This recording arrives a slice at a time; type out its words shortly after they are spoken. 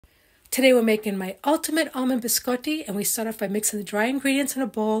Today we're making my ultimate almond biscotti, and we start off by mixing the dry ingredients in a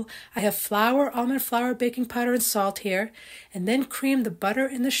bowl. I have flour, almond flour, baking powder, and salt here, and then cream the butter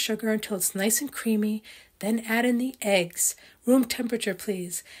and the sugar until it's nice and creamy. Then add in the eggs, room temperature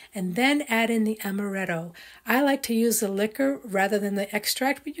please, and then add in the amaretto. I like to use the liquor rather than the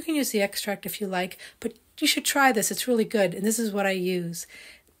extract, but you can use the extract if you like, but you should try this, it's really good, and this is what I use.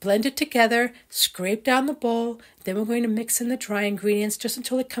 Blend it together, scrape down the bowl, then we're going to mix in the dry ingredients just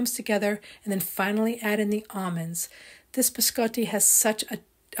until it comes together, and then finally add in the almonds. This biscotti has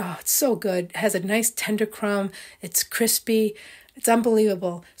it's so good. It has a nice tender crumb, it's crispy, it's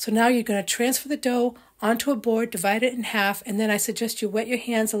unbelievable. So now you're going to transfer the dough onto a board, divide it in half, and then I suggest you wet your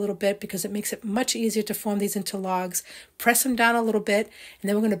hands a little bit because it makes it much easier to form these into logs. Press them down a little bit, and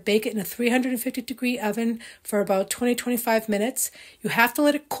then we're going to bake it in a 350-degree oven for about 20-25 minutes. You have to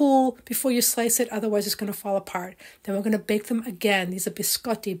let it cool before you slice it, otherwise it's going to fall apart. Then we're going to bake them again. These are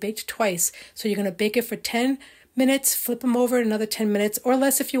biscotti, baked twice. So you're going to bake it for 10 minutes, flip them over another 10 minutes, or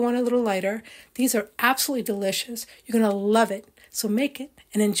less if you want a little lighter. These are absolutely delicious. You're going to love it. So make it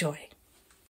and enjoy.